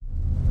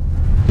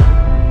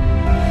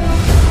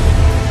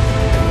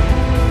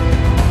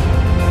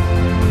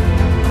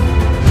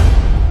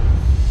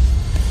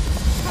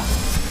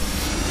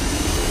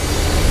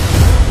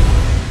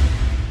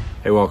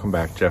welcome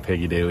back. Jeff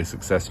Hagee, Daily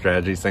Success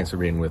Strategies. Thanks for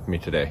being with me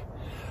today.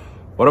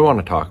 What I want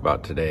to talk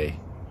about today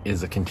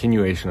is a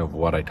continuation of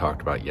what I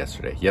talked about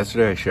yesterday.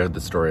 Yesterday I shared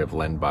the story of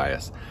Len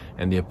Bias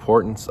and the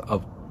importance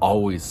of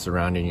always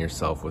surrounding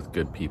yourself with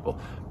good people,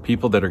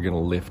 people that are going to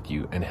lift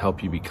you and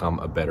help you become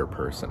a better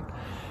person.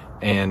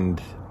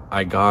 And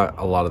I got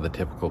a lot of the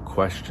typical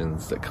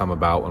questions that come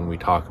about when we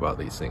talk about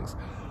these things.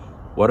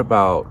 What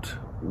about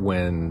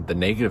when the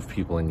negative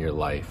people in your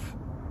life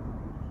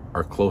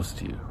are close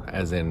to you,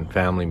 as in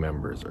family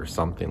members or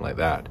something like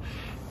that?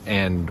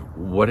 And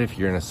what if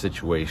you're in a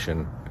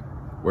situation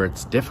where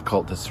it's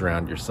difficult to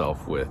surround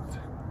yourself with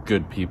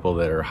good people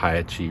that are high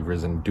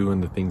achievers and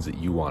doing the things that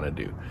you want to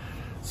do?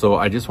 So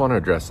I just want to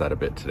address that a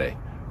bit today.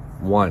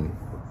 One,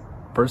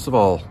 first of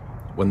all,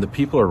 when the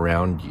people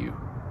around you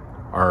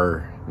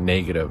are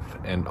negative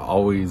and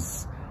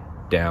always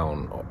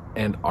down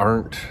and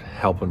aren't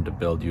helping to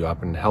build you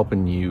up and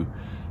helping you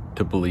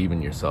to believe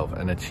in yourself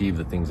and achieve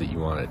the things that you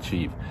want to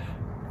achieve,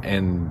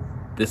 and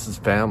this is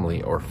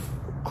family or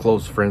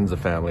close friends of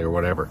family or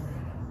whatever,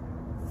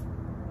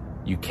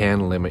 you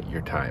can limit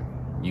your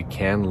time. You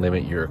can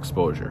limit your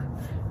exposure.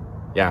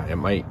 Yeah, it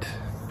might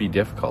be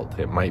difficult.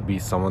 It might be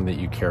someone that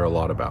you care a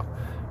lot about,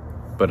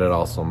 but it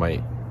also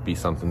might be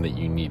something that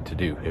you need to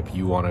do. If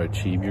you want to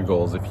achieve your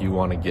goals, if you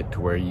want to get to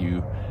where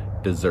you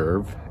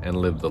deserve and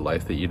live the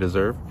life that you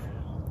deserve,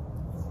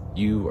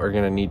 you are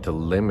going to need to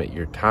limit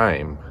your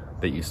time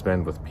that you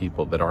spend with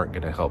people that aren't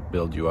going to help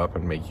build you up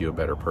and make you a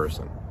better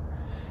person.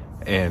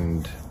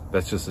 And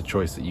that's just a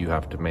choice that you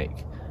have to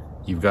make.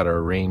 You've got to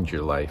arrange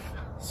your life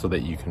so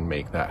that you can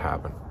make that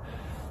happen.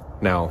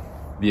 Now,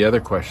 the other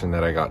question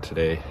that I got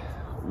today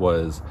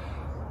was,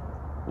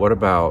 what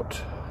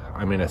about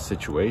I'm in a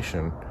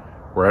situation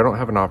where I don't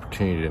have an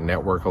opportunity to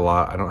network a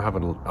lot. I don't have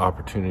an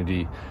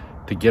opportunity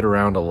to get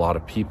around a lot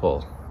of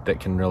people that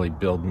can really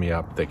build me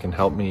up, that can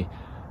help me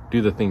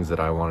do the things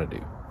that I want to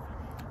do.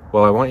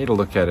 Well, I want you to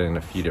look at it in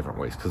a few different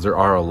ways, because there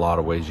are a lot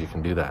of ways you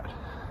can do that.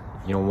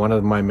 You know, one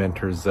of my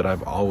mentors that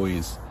I've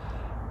always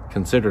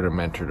considered a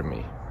mentor to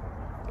me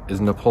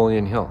is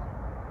Napoleon Hill.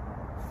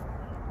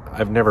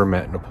 I've never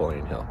met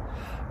Napoleon Hill,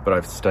 but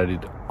I've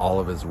studied all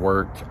of his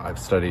work. I've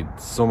studied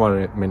so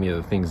many of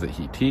the things that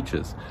he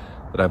teaches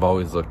that I've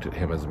always looked at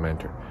him as a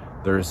mentor.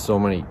 There's so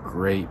many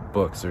great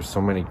books. There's so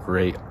many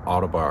great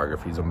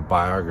autobiographies and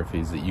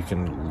biographies that you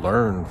can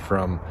learn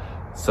from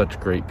such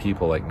great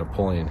people like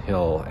Napoleon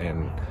Hill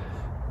and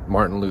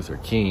Martin Luther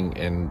King,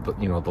 and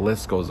you know, the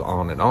list goes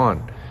on,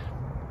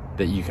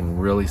 that you can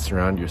really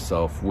surround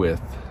yourself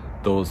with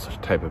those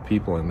type of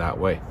people in that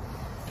way.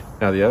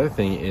 Now, the other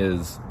thing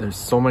is there's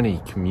so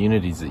many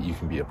communities that you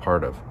can be a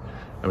part of.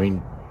 I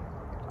mean,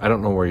 I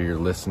don't know where you're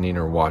listening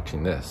or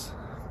watching this,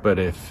 but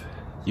if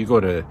you go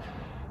to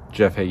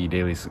Jeff Hagee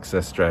Daily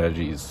Success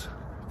Strategies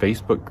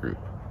Facebook group,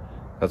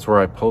 that's where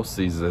I post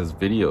these as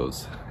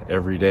videos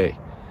every day.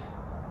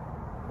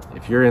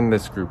 If you're in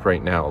this group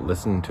right now,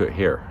 listen to it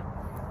here.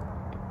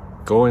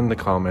 Go in the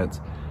comments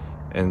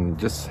and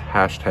just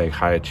hashtag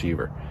high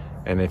achiever.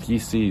 And if you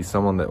see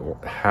someone that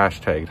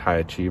hashtagged high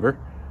achiever,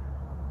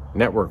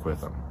 network with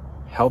them.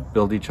 Help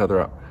build each other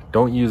up.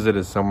 Don't use it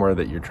as somewhere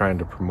that you're trying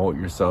to promote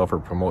yourself or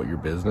promote your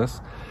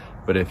business.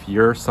 But if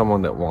you're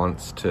someone that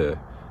wants to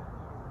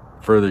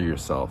further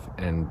yourself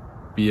and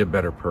be a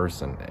better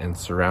person and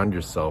surround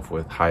yourself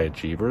with high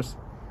achievers,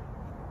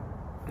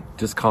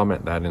 just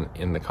comment that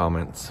in the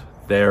comments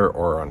there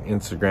or on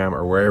Instagram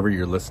or wherever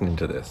you're listening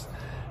to this,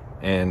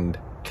 and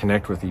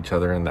connect with each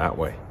other in that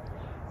way.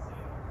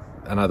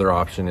 Another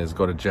option is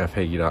go to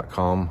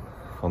jeffhagee.com.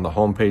 On the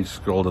homepage,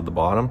 scroll to the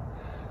bottom,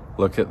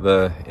 look at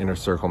the Inner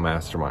Circle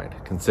Mastermind.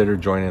 Consider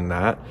joining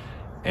that,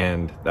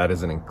 and that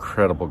is an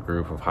incredible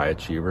group of high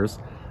achievers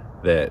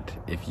that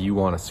if you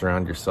want to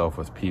surround yourself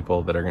with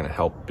people that are going to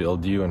help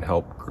build you and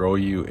help grow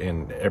you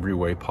in every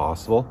way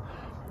possible,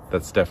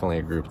 that's definitely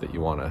a group that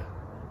you want to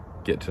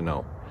get to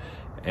know.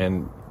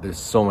 And there's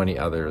so many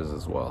others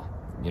as well.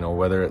 You know,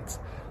 whether it's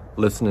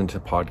listening to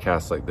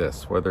podcasts like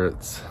this, whether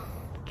it's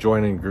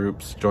joining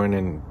groups,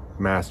 joining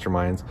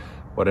masterminds,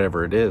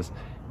 whatever it is,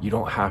 you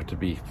don't have to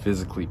be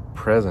physically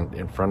present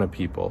in front of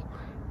people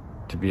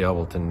to be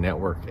able to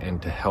network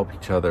and to help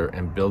each other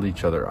and build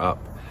each other up.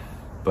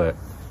 But,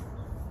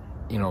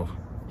 you know,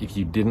 if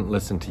you didn't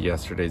listen to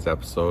yesterday's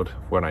episode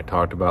when I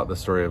talked about the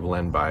story of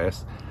Len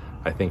Bias,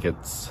 I think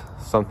it's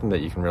something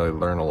that you can really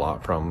learn a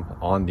lot from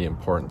on the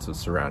importance of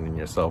surrounding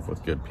yourself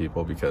with good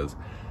people, because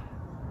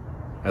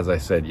as I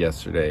said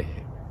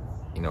yesterday,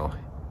 you know,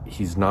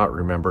 he's not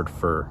remembered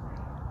for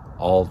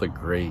all the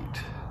great,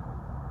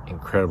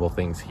 incredible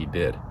things he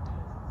did.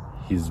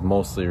 He's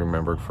mostly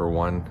remembered for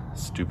one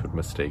stupid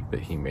mistake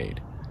that he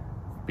made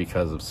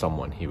because of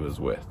someone he was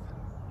with.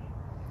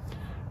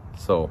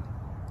 So,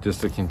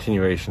 just a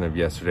continuation of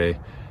yesterday,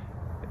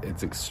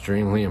 it's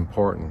extremely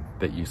important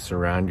that you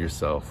surround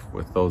yourself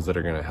with those that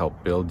are going to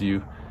help build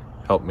you,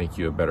 help make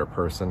you a better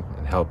person,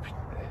 and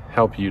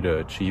help you to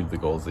achieve the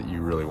goals that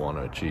you really want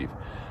to achieve.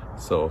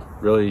 So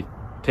really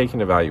take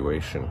an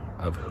evaluation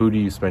of who do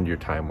you spend your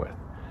time with.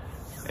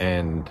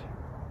 And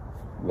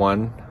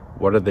one,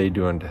 What are they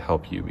doing to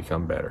help you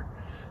become better?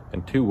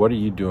 And 2, what are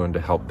you doing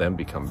to help them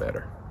become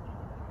better?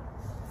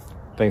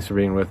 Thanks for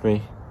being with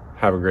me.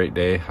 Have a great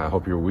day. I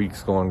hope your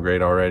week's going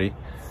great already.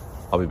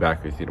 I'll be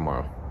back with you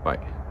tomorrow.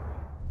 Bye.